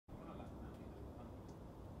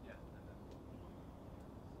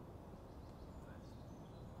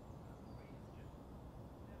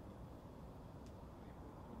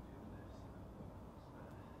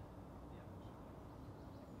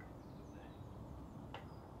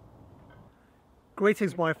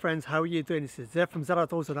Greetings my friends, how are you doing? This is Zev from Zev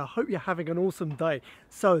Outdoors and I hope you're having an awesome day.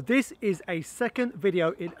 So this is a second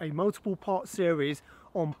video in a multiple part series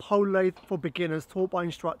on pole lathe for beginners taught by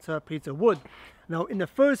instructor Peter Wood. Now in the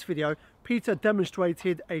first video, Peter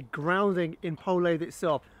demonstrated a grounding in pole lathe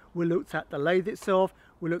itself. We looked at the lathe itself,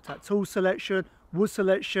 we looked at tool selection, wood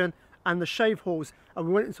selection and the shave horse, and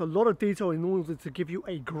we went into a lot of detail in order to give you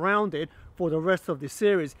a grounding for the rest of this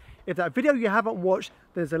series. If that video you haven't watched,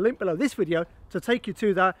 there's a link below this video to take you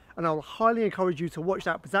to that, and I'll highly encourage you to watch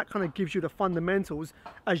that because that kind of gives you the fundamentals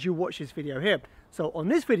as you watch this video here. So on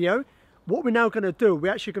this video, what we're now going to do,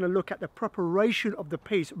 we're actually going to look at the preparation of the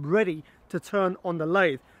piece ready to turn on the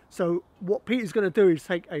lathe. So what Peter's going to do is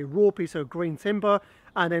take a raw piece of green timber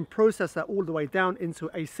and then process that all the way down into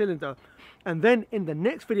a cylinder. And then in the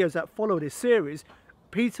next videos that follow this series,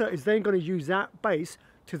 Peter is then going to use that base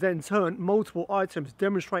to then turn multiple items,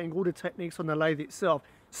 demonstrating all the techniques on the lathe itself.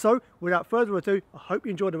 So without further ado, I hope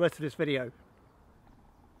you enjoy the rest of this video.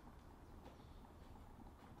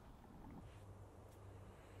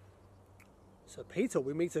 So Peter,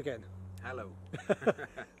 we meet again. Hello.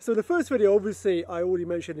 So the first video, obviously, I already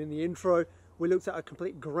mentioned in the intro, we looked at a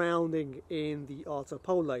complete grounding in the art of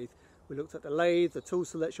pole lathe. We looked at the lathe, the tool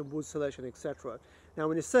selection, wood selection, etc.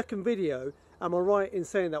 Now in the second video, am I right in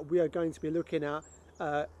saying that we are going to be looking at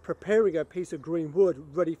preparing a piece of green wood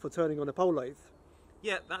ready for turning on a pole lathe?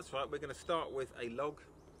 Yeah, that's right. We're going to start with a log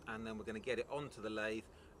and then we're going to get it onto the lathe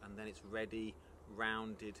and then it's ready,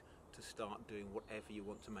 rounded, to start doing whatever you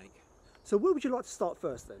want to make. So where would you like to start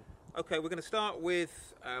first then? Okay, we're going to start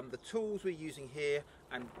with the tools we're using here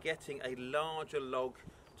and getting a larger log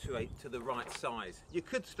to the right size. You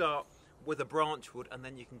could start with a branch wood and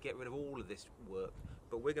then you can get rid of all of this work,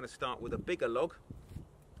 but we're going to start with a bigger log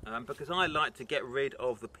because I like to get rid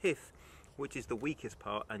of the pith, which is the weakest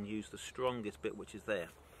part, and use the strongest bit, which is there.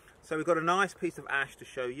 So we've got a nice piece of ash to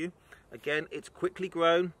show you. Again, it's quickly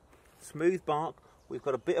grown, smooth bark. We've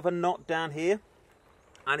got a bit of a knot down here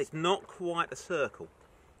and it's not quite a circle,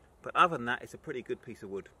 but other than that it's a pretty good piece of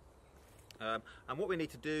wood. And what we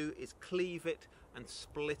need to do is cleave it and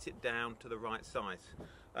split it down to the right size.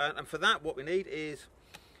 And for that what we need is,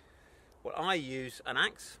 well, I use an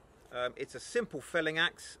axe. It's a simple felling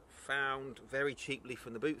axe found very cheaply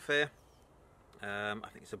from the boot fair. I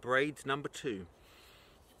think it's a Braids number 2.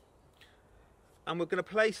 And we're going to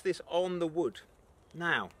place this on the wood.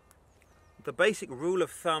 Now, the basic rule of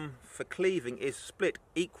thumb for cleaving is split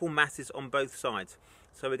equal masses on both sides.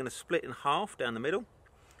 So we're going to split in half down the middle,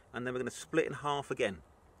 and then we're going to split in half again.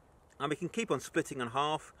 And we can keep on splitting in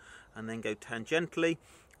half and then go tangentially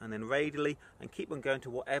and then radially and keep on going to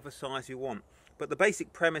whatever size you want. But the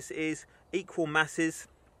basic premise is equal masses,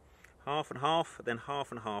 half and half, then half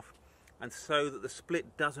and half, and so that the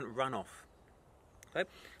split doesn't run off. Okay?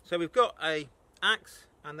 So we've got a axe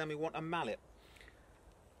and then we want a mallet.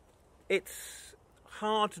 It's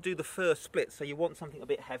hard to do the first split, so you want something a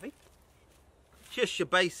bit heavy. Just your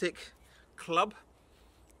basic club.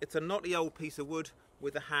 It's a knotty old piece of wood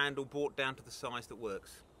with a handle brought down to the size that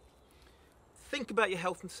works. Think about your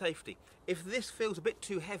health and safety. If this feels a bit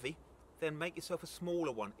too heavy, then make yourself a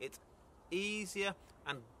smaller one. It's easier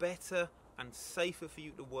and better and safer for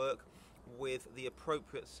you to work with the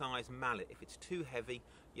appropriate size mallet. If it's too heavy,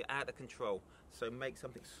 you're out of control. So make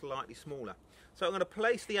something slightly smaller. So I'm going to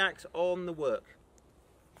place the axe on the work.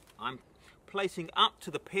 I'm placing up to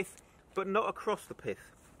the pith, but not across the pith.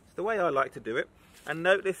 It's the way I like to do it. And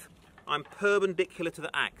notice I'm perpendicular to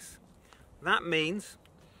the axe. That means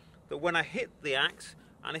that when I hit the axe,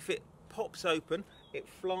 and if it pops open, it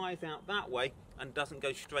flies out that way and doesn't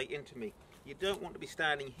go straight into me. You don't want to be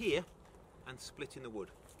standing here and splitting the wood.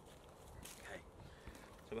 Okay,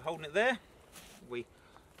 so we're holding it there. We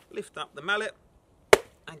lift up the mallet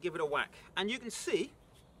and give it a whack. And you can see,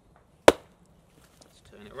 let's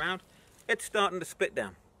turn it around, it's starting to split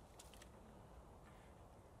down.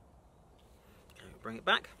 Okay, bring it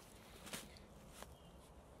back.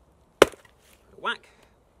 Whack.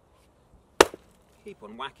 Keep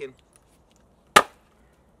on whacking.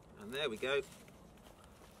 And there we go.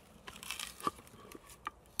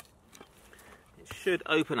 It should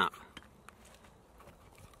open up.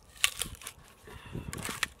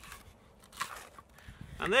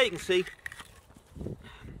 And there you can see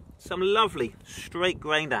some lovely straight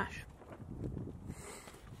grained ash.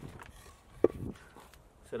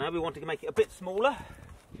 So now we want to make it a bit smaller,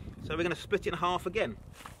 so we're going to split it in half again.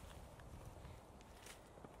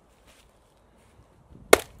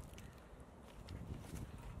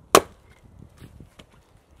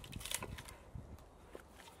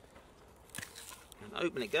 And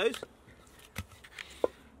open it goes.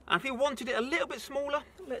 And if you wanted it a little bit smaller,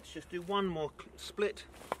 let's just do one more split.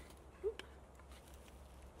 Put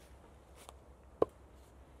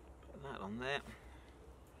that on there.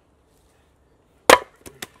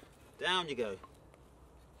 Down you go.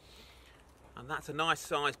 And that's a nice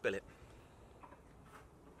size billet.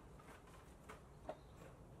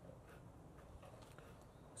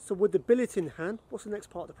 So with the billet in hand, what's the next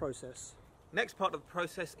part of the process? Next part of the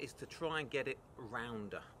process is to try and get it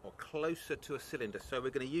rounder or closer to a cylinder. So we're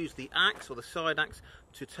going to use the axe or the side axe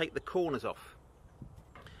to take the corners off.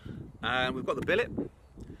 And we've got the billet,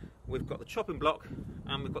 we've got the chopping block,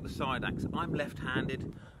 and we've got the side axe. I'm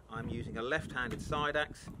left-handed. I'm using a left-handed side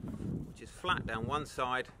axe, which is flat down one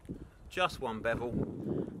side, just one bevel,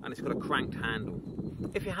 and it's got a cranked handle.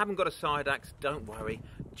 If you haven't got a side axe, don't worry.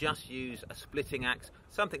 Just use a splitting axe,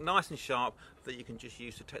 something nice and sharp that you can just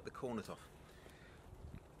use to take the corners off.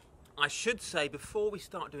 I should say, before we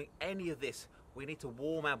start doing any of this, we need to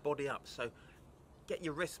warm our body up. So get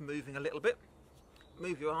your wrists moving a little bit,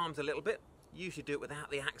 move your arms a little bit. Usually do it without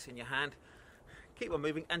the axe in your hand. Keep on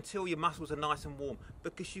moving until your muscles are nice and warm,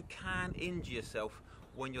 because you can injure yourself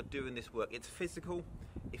when you're doing this work. It's physical.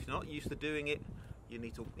 If you're not used to doing it, you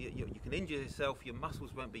can injure yourself. Your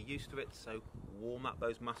muscles won't be used to it, so warm up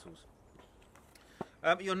those muscles.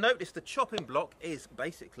 You'll notice the chopping block is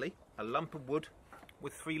basically a lump of wood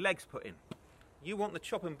with 3 legs put in. You want the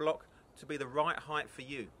chopping block to be the right height for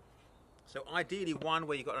you. So ideally one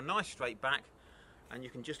where you've got a nice straight back and you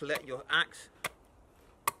can just let your axe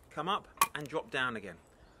come up and drop down again.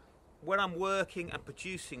 When I'm working and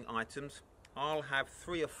producing items, I'll have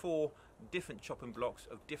 3 or 4 different chopping blocks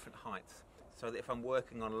of different heights, so that if I'm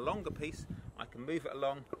working on a longer piece, I can move it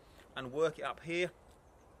along and work it up here,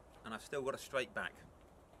 and I've still got a straight back.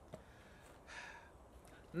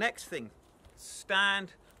 Next thing,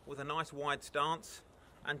 stand with a nice wide stance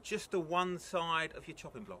and just the one side of your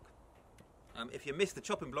chopping block. If you miss the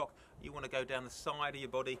chopping block, you want to go down the side of your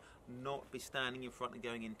body, not be standing in front and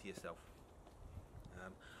going into yourself.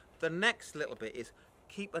 The next little bit is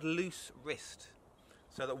keep a loose wrist,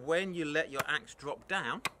 so that when you let your axe drop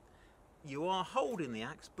down, you are holding the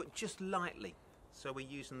axe, but just lightly. So we're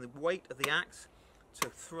using the weight of the axe to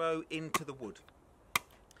throw into the wood.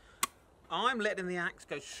 I'm letting the axe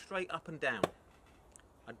go straight up and down.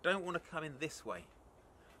 I don't want to come in this way.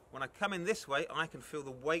 When I come in this way, I can feel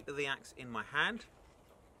the weight of the axe in my hand,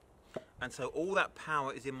 and so all that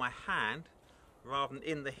power is in my hand rather than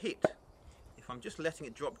in the hit. If I'm just letting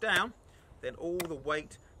it drop down, then all the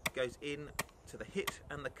weight goes in to the hit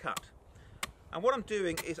and the cut. And what I'm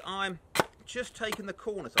doing is I'm just taking the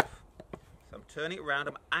corners off. So I'm turning it around,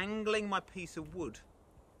 I'm angling my piece of wood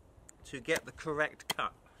to get the correct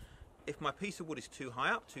cut. If my piece of wood is too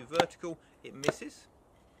high up, too vertical, it misses.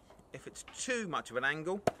 If it's too much of an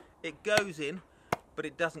angle, it goes in, but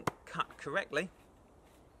it doesn't cut correctly.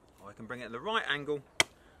 Or I can bring it at the right angle,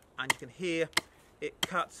 and you can hear it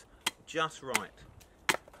cuts just right.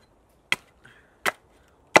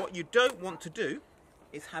 What you don't want to do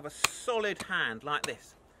is have a solid hand like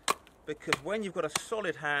this, because when you've got a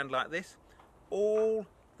solid hand like this, all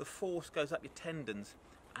the force goes up your tendons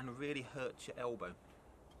and really hurts your elbow.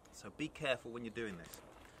 So be careful when you're doing this.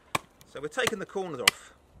 So we're taking the corners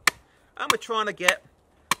off, and we're trying to get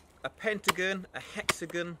a pentagon, a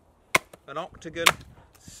hexagon, an octagon,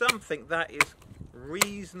 something that is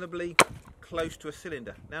reasonably close to a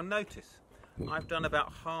cylinder. Now notice, I've done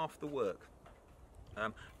about half the work.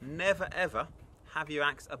 Never ever have your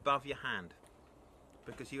axe above your hand,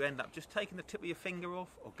 because you end up just taking the tip of your finger off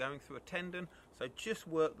or going through a tendon. So just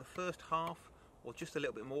work the first half or just a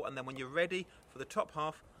little bit more, and then when you're ready for the top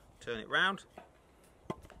half, turn it round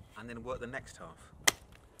and then work the next half.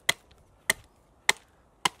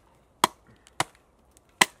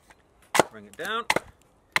 Bring it down,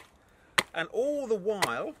 and all the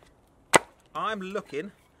while I'm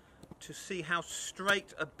looking to see how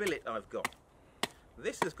straight a billet I've got.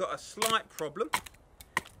 This has got a slight problem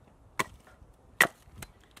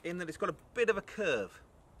in that it's got a bit of a curve.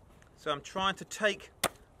 So I'm trying to take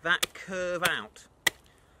that curve out.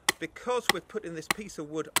 Because we're putting this piece of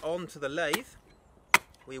wood onto the lathe,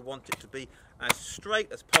 we want it to be as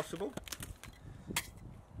straight as possible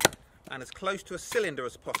and as close to a cylinder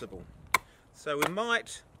as possible. So we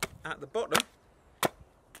might, at the bottom,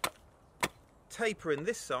 taper in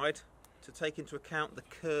this side to take into account the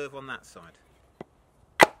curve on that side.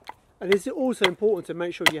 And is it also important to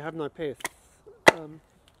make sure you have no pith?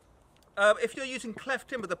 If you're using cleft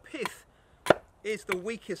timber, the pith is the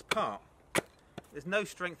weakest part. There's no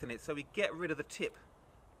strength in it, so we get rid of the tip.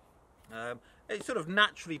 It sort of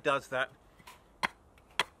naturally does that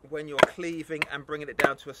when you're cleaving and bringing it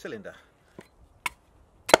down to a cylinder.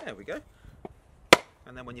 There we go.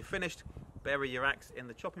 And then when you're finished, bury your axe in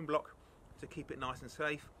the chopping block to keep it nice and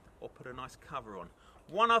safe, or put a nice cover on.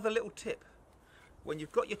 One other little tip: when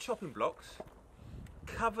you've got your chopping blocks,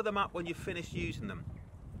 cover them up when you've finished using them.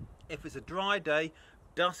 If it's a dry day,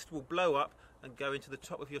 dust will blow up and go into the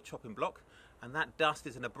top of your chopping block, and that dust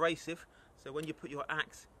is an abrasive, so when you put your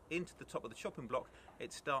axe into the top of the chopping block,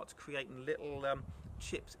 it starts creating little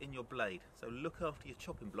chips in your blade. So look after your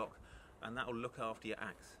chopping block, and that will look after your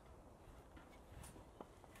axe.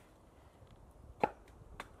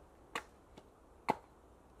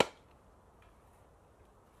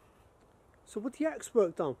 So with the axe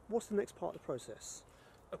work done, what's the next part of the process?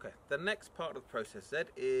 Okay, the next part of the process, Zed,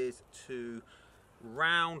 is to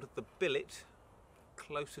round the billet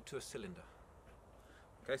closer to a cylinder.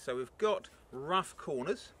 Okay, so we've got rough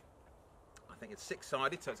corners. I think it's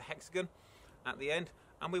 6-sided, so it's a hexagon at the end,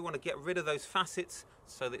 and we want to get rid of those facets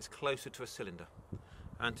so that it's closer to a cylinder.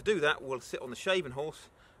 And to do that, we'll sit on the shaving horse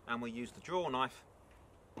and we'll use the draw knife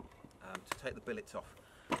to take the billets off.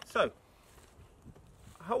 So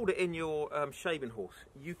hold it in your shaving horse.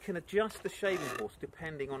 You can adjust the shaving horse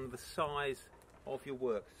depending on the size of your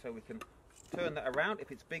work. So we can turn that around.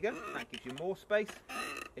 If it's bigger, that gives you more space.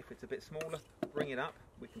 If it's a bit smaller, bring it up.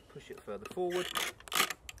 We can push it further forward.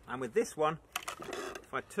 And with this one,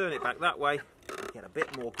 if I turn it back that way, I get a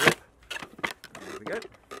bit more grip. There we go.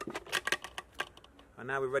 And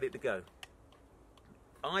now we're ready to go.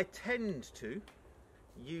 I tend to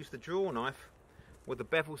use the draw knife with the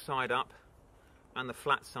bevel side up and the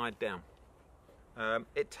flat side down.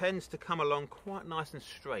 It tends to come along quite nice and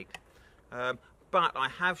straight, but I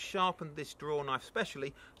have sharpened this draw knife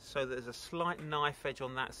specially so that there's a slight knife edge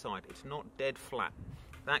on that side. It's not dead flat.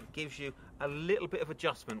 That gives you a little bit of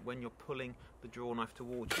adjustment when you're pulling the draw knife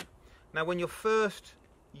towards you. Now when you're first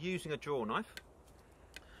using a draw knife,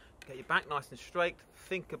 get your back nice and straight,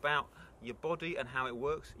 think about your body and how it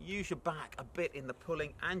works. Use your back a bit in the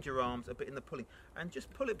pulling and your arms a bit in the pulling, and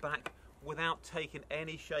just pull it back without taking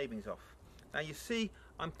any shavings off. Now you see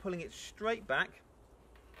I'm pulling it straight back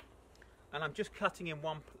and I'm just cutting in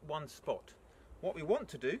one spot. What we want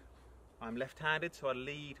to do, I'm left-handed, so I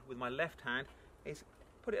lead with my left hand, is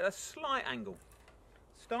put it at a slight angle.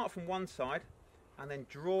 Start from one side and then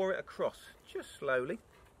draw it across, just slowly.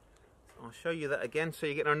 I'll show you that again, so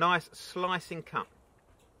you're getting a nice slicing cut,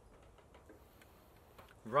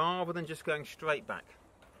 rather than just going straight back.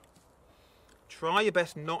 Try your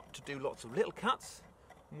best not to do lots of little cuts.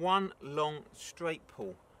 One long straight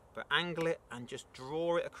pull, but angle it and just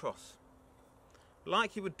draw it across.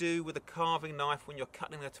 Like you would do with a carving knife when you're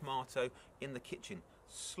cutting a tomato in the kitchen.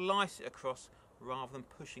 Slice it across rather than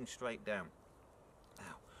pushing straight down.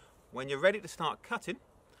 Now, when you're ready to start cutting,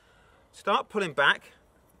 start pulling back,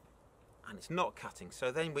 and it's not cutting.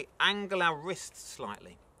 So then we angle our wrists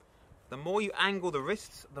slightly. The more you angle the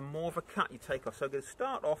wrists, the more of a cut you take off. So I'm going to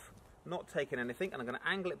start off not taking anything, and I'm going to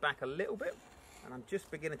angle it back a little bit, and I'm just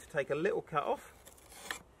beginning to take a little cut off.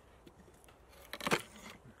 There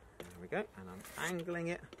we go, and I'm angling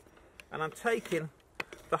it, and I'm taking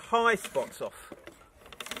the high spots off.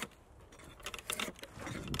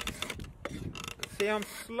 See, I'm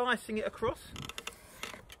slicing it across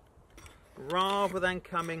rather than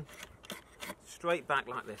coming straight back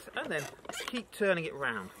like this, and then keep turning it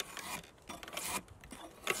round.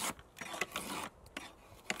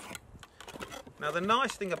 Now the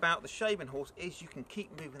nice thing about the shaving horse is you can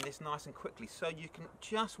keep moving this nice and quickly, so you can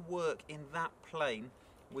just work in that plane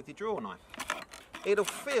with your draw knife. It'll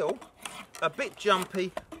feel a bit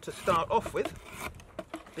jumpy to start off with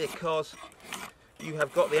because you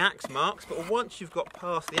have got the axe marks, but once you've got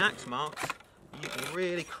past the axe marks, you can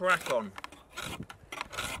really crack on.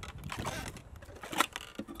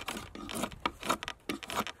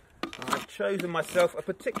 I've chosen myself a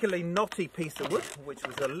particularly knotty piece of wood, which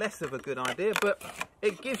was a less of a good idea, but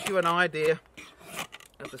it gives you an idea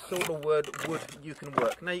of the sort of wood you can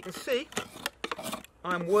work. Now you can see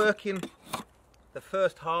I'm working the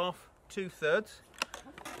first half, 2/3,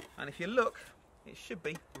 and if you look, it should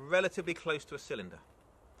be relatively close to a cylinder.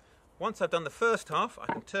 Once I've done the first half, I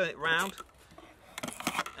can turn it round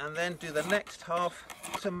and then do the next half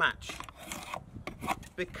to match.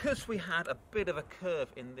 Because we had a bit of a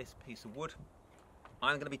curve in this piece of wood,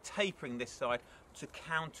 I'm going to be tapering this side to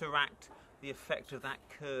counteract the effect of that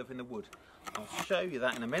curve in the wood. I'll show you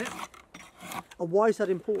that in a minute. And why is that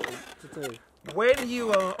important to do? When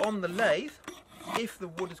you are on the lathe, if the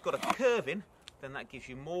wood has got a curve in, then that gives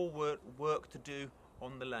you more work to do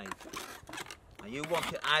on the lathe. Now you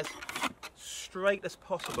want it as straight as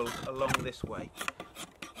possible along this way.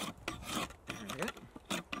 There we go.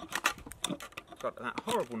 Got that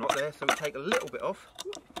horrible knot there, so we take a little bit off.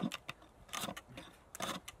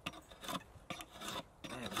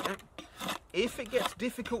 If it gets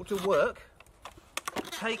difficult to work,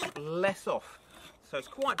 take less off. So it's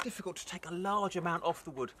quite difficult to take a large amount off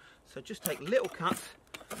the wood. So just take little cuts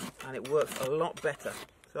and it works a lot better.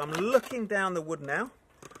 So I'm looking down the wood now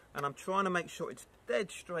and I'm trying to make sure it's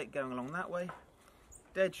dead straight going along that way,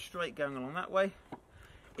 dead straight going along that way.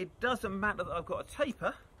 It doesn't matter that I've got a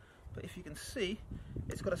taper, but if you can see,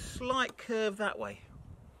 it's got a slight curve that way.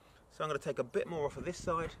 So I'm going to take a bit more off of this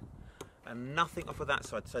side and nothing off of that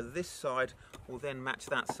side. So this side will then match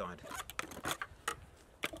that side.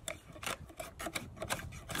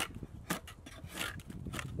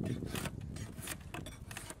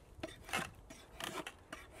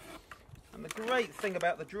 And the great thing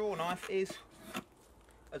about the draw knife is,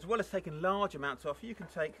 as well as taking large amounts off, you can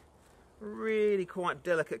take really quite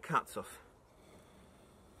delicate cuts off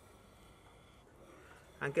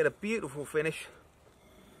and get a beautiful finish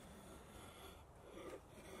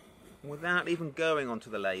without even going onto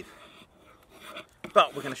the lathe.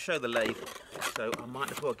 But we're going to show the lathe, so I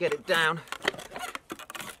might as well get it down.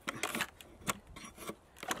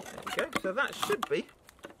 There we go. So that should be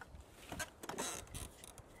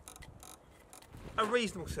a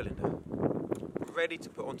reasonable cylinder, ready to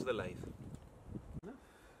put onto the lathe.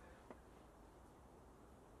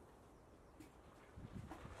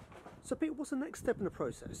 So Pete, what's the next step in the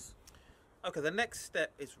process? Okay, the next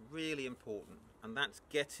step is really important, and that's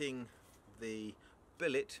getting the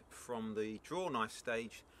billet from the draw knife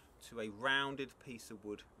stage to a rounded piece of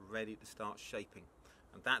wood ready to start shaping.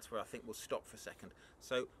 And that's where I think we'll stop for a second.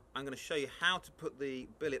 So I'm going to show you how to put the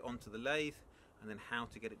billet onto the lathe and then how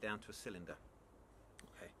to get it down to a cylinder.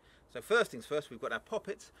 Okay, so first things first, we've got our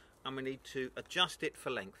poppets and we need to adjust it for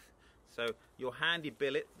length. So your handy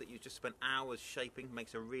billet that you just spent hours shaping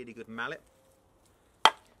makes a really good mallet.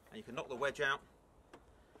 And you can knock the wedge out,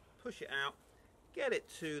 push it out, get it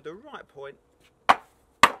to the right point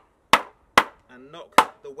and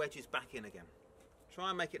knock the wedges back in again. Try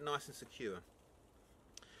and make it nice and secure.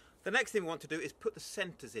 The next thing we want to do is put the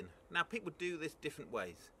centres in. Now people do this different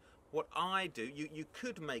ways. What I do, you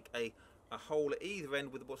could make a hole at either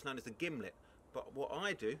end with what's known as a gimlet, but what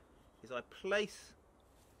I do is I place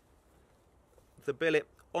the billet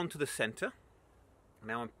onto the centre.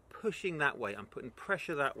 Now I'm pushing that way, I'm putting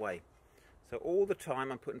pressure that way. So all the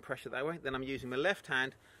time I'm putting pressure that way, then I'm using my left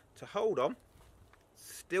hand to hold on,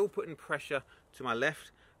 still putting pressure to my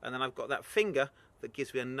left, and then I've got that finger that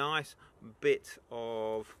gives me a nice bit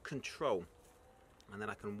of control. And then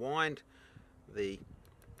I can wind the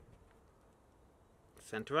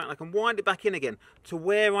centre out, and I can wind it back in again to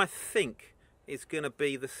where I think is going to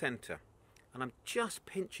be the centre. And I'm just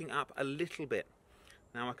pinching up a little bit.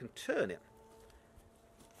 Now I can turn it.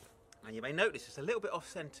 And you may notice it's a little bit off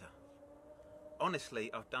centre.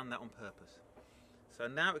 Honestly, I've done that on purpose. So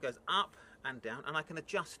now it goes up and down and I can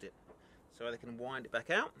adjust it. So I can wind it back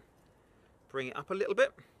out, bring it up a little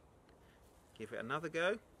bit, give it another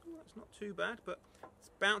go. Oh, that's not too bad, but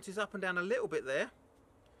it bounces up and down a little bit there.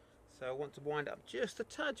 So I want to wind it up just a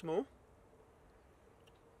touch more.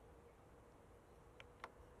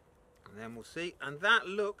 And then we'll see, and that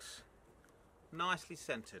looks nicely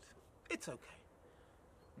centred. It's okay.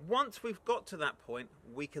 Once we've got to that point,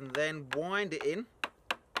 we can then wind it in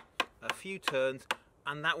a few turns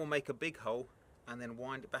and that will make a big hole, and then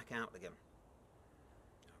wind it back out again.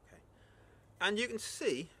 Okay. And you can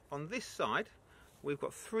see on this side we've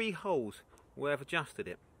got 3 holes where I've adjusted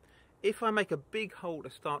it. If I make a big hole to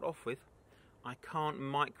start off with, I can't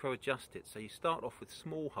micro adjust it. So you start off with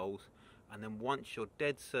small holes, and then once you're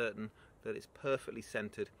dead certain that it's perfectly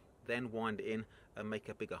centered, then wind it in and make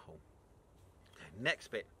a bigger hole. Okay, next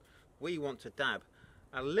bit, we want to dab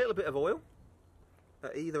a little bit of oil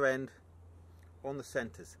at either end on the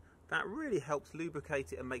centers. That really helps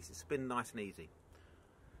lubricate it and makes it spin nice and easy.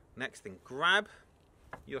 Next thing, grab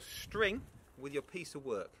your string with your piece of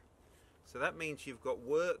work. So that means you've got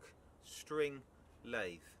work, string,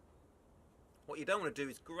 lathe. What you don't want to do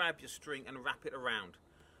is grab your string and wrap it around.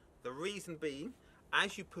 The reason being,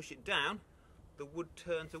 as you push it down, the wood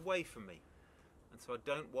turns away from me. And so I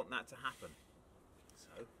don't want that to happen.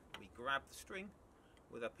 So we grab the string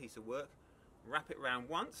with our piece of work, wrap it round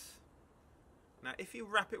once. Now if you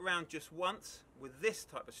wrap it round just once with this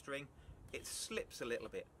type of string, it slips a little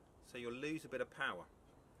bit, so you'll lose a bit of power.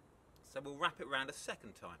 So we'll wrap it round a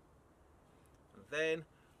second time. And then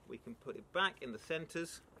we can put it back in the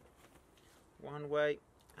centres, one way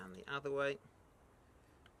and the other way.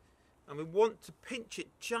 And we want to pinch it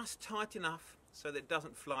just tight enough so that it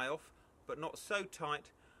doesn't fly off, but not so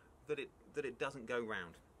tight that it doesn't go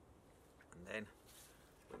round. And then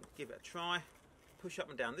we'll give it a try, push up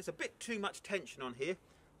and down. There's a bit too much tension on here,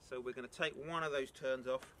 so we're going to take one of those turns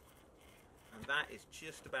off And that is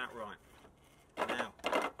just about right. Now,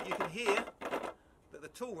 you can hear that the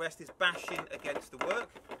tool rest is bashing against the work.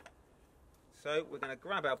 So we're going to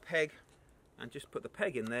grab our peg and just put the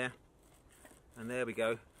peg in there. And there we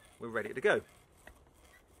go, we're ready to go.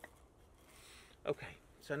 Okay,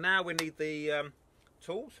 so now we need the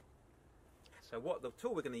tools. So what the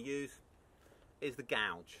tool we're going to use is the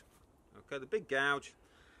gouge. Okay, the big gouge.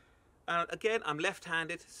 And again, I'm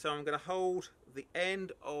left-handed, so I'm going to hold the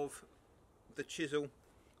end of the chisel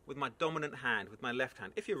with my dominant hand, with my left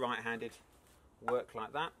hand. If you're right-handed, work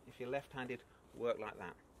like that. If you're left-handed, work like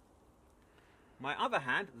that. My other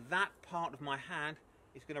hand, that part of my hand,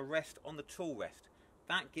 is going to rest on the tool rest.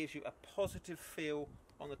 That gives you a positive feel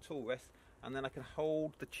on the tool rest, and then I can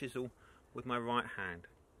hold the chisel with my right hand.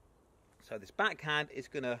 So this back hand is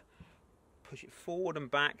going to push it forward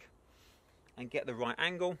and back and get the right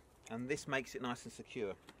angle, and this makes it nice and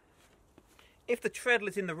secure. If the treadle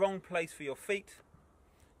is in the wrong place for your feet,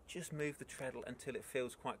 just move the treadle until it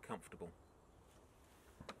feels quite comfortable.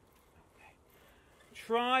 Okay.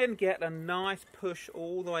 Try and get a nice push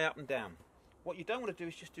all the way up and down. What you don't want to do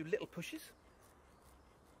is just do little pushes.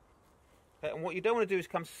 Okay, and what you don't want to do is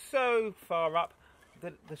come so far up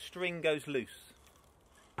that the string goes loose.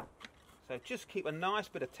 So just keep a nice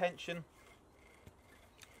bit of tension,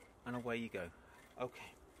 and away you go.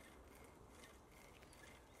 Okay.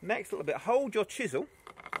 Next little bit, hold your chisel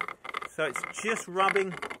so it's just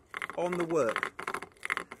rubbing on the work.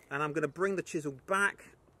 And I'm going to bring the chisel back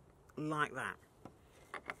like that.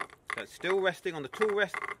 So it's still resting on the tool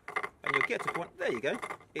rest, and you'll get to a point, there you go,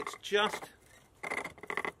 it's just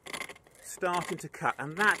starting to cut,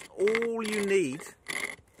 and that's all you need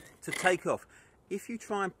to take off. If you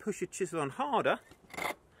try and push your chisel on harder,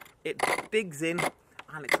 it digs in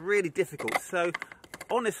and it's really difficult. So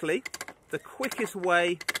honestly, the quickest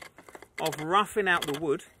way of roughing out the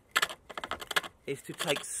wood is to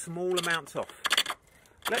take small amounts off.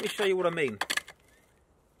 Let me show you what I mean.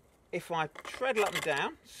 If I treadle up and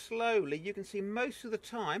down slowly, you can see most of the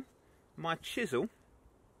time my chisel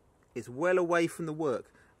is well away from the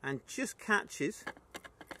work and just catches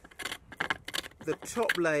the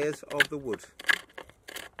top layers of the wood.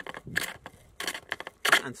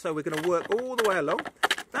 And so we're going to work all the way along.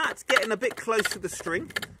 That's getting a bit close to the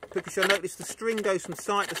string, because you'll notice the string goes from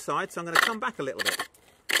side to side, so I'm going to come back a little bit.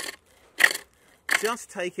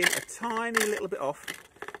 Just taking a tiny little bit off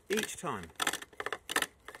each time.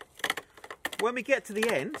 When we get to the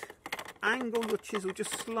end, angle your chisel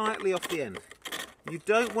just slightly off the end. You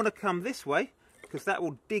don't want to come this way, because that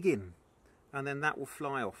will dig in, and then that will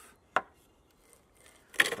fly off.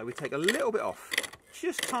 So we take a little bit off,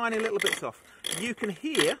 just tiny little bits off. You can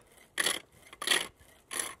hear,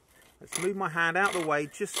 let's move my hand out of the way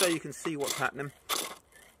just so you can see what's happening.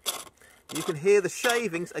 You can hear the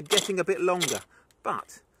shavings are getting a bit longer,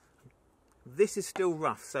 but this is still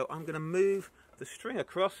rough. So I'm going to move the string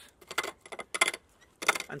across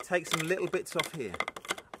and take some little bits off here.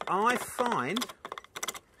 I find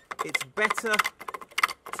it's better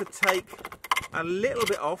to take a little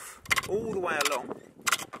bit off all the way along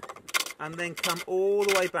and then come all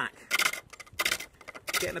the way back.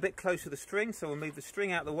 Getting a bit close to the string, so we'll move the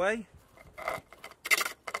string out of the way.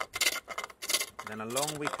 Then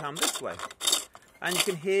along we come this way. And you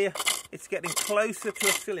can hear it's getting closer to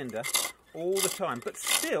a cylinder all the time, but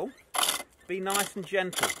still be nice and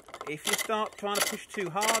gentle. If you start trying to push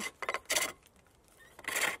too hard,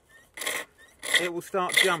 it will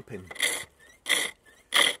start jumping.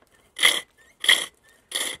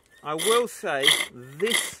 I will say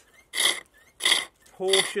this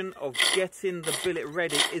portion of getting the billet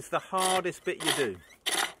ready is the hardest bit you do,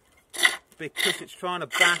 because it's trying to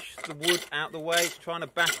bash the wood out the way, it's trying to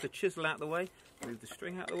bash the chisel out the way. Move the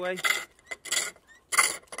string out the way.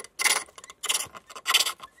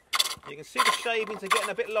 You can see the shavings are getting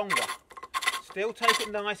a bit longer. Still take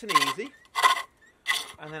it nice and easy,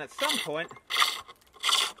 and then at some point,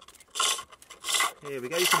 here we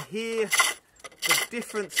go, you can hear the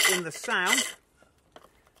difference in the sound.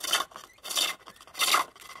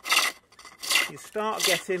 You start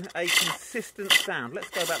getting a consistent sound. Let's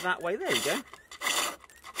go back that way. There you go.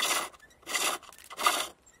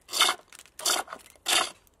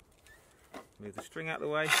 Move the string out of the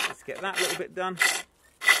way. Let's get that little bit done.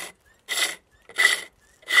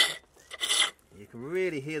 You can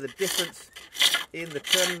really hear the difference in the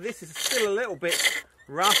turning. This is still a little bit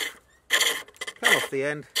rough. Come off the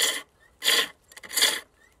end.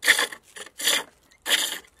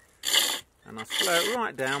 And I'll slow it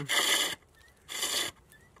right down.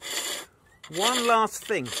 One last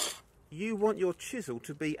thing, you want your chisel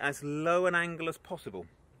to be as low an angle as possible.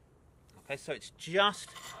 Okay, so it's just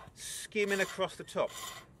skimming across the top.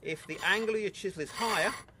 If the angle of your chisel is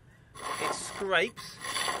higher, it scrapes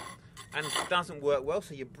and doesn't work well,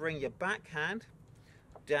 so you bring your backhand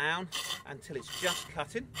down until it's just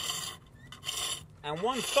cutting. And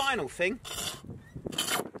one final thing,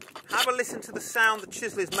 have a listen to the sound the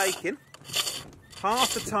chisel is making.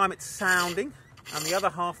 Half the time it's sounding and the other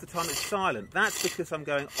half the time it's silent. That's because I'm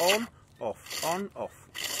going on, off, on,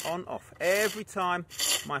 off, on, off. Every time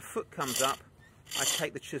my foot comes up, I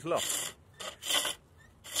take the chisel off.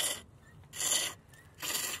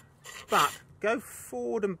 But go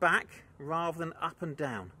forward and back rather than up and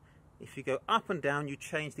down. If you go up and down, you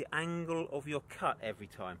change the angle of your cut every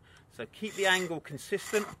time. So keep the angle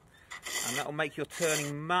consistent and that will make your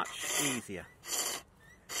turning much easier.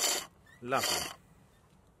 Lovely.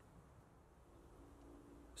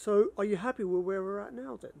 So are you happy with where we're at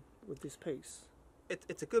now then, with this piece?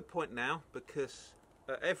 It's a good point now, because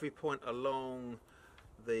at every point along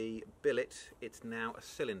the billet, it's now a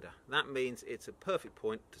cylinder. That means it's a perfect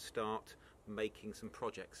point to start making some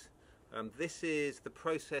projects. This is the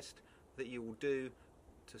process that you will do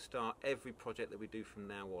to start every project that we do from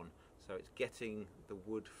now on. So it's getting the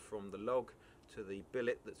wood from the log to the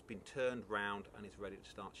billet that's been turned round and is ready to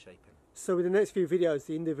start shaping. So in the next few videos,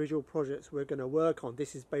 the individual projects we're going to work on,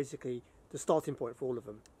 this is basically the starting point for all of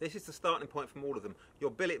them. This is the starting point from all of them.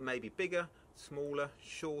 Your billet may be bigger, smaller,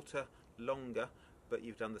 shorter, longer, but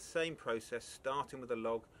you've done the same process, starting with a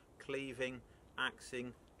log, cleaving,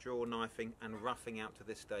 axing, draw knifing and roughing out to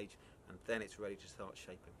this stage, and then it's ready to start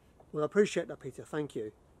shaping. Well, I appreciate that, Peter. Thank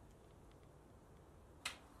you.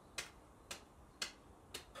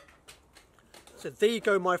 So there you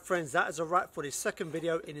go, my friends. That is a wrap for this second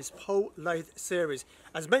video in this pole lathe series.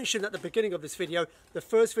 As mentioned at the beginning of this video, the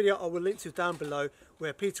first video I will link to down below,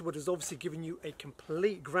 where Peter Wood has obviously given you a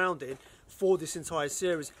complete grounding for this entire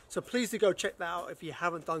series. So please do go check that out if you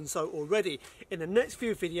haven't done so already. In the next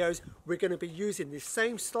few videos, we're going to be using this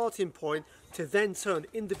same starting point to then turn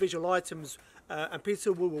individual items, and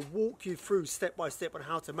Peter Wood will walk you through step by step on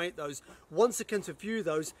how to make those. Once again, to view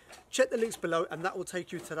those, check the links below and that will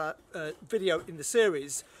take you to that video in the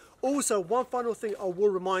series. Also, one final thing I will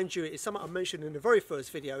remind you is something I mentioned in the very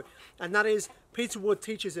first video, and that is Peter Wood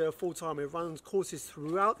teaches here full-time. He runs courses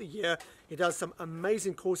throughout the year. He does some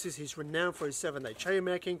amazing courses. He's renowned for his 7-day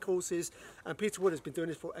chainmaking courses, and Peter Wood has been doing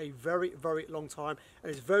this for a very, very long time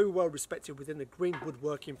and is very well respected within the Greenwood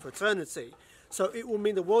woodworking fraternity. So it will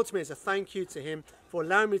mean the world to me as a thank you to him for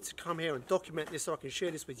allowing me to come here and document this so I can share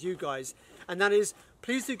this with you guys. And that is,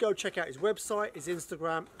 please do go check out his website, his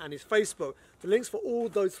Instagram and his Facebook. The links for all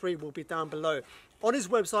those three will be down below. On his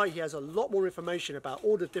website, he has a lot more information about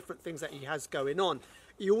all the different things that he has going on.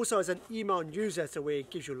 He also has an email newsletter where he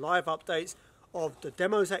gives you live updates of the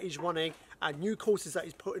demos that he's running and new courses that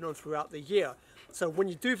he's putting on throughout the year. So when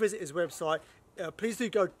you do visit his website, please do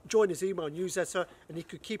go join his email newsletter and he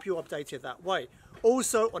could keep you updated that way.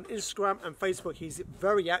 Also on Instagram and Facebook, he's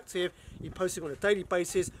very active. He's posting on a daily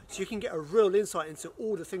basis, so you can get a real insight into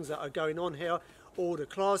all the things that are going on here, all the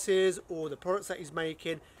classes, all the products that he's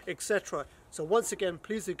making, etc. So once again,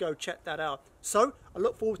 please do go check that out. So I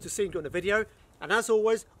look forward to seeing you on the video. And as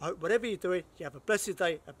always, I hope whatever you're doing, you have a blessed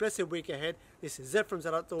day, a blessed week ahead. This is Zed from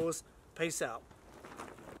Zed Outdoors. Peace out.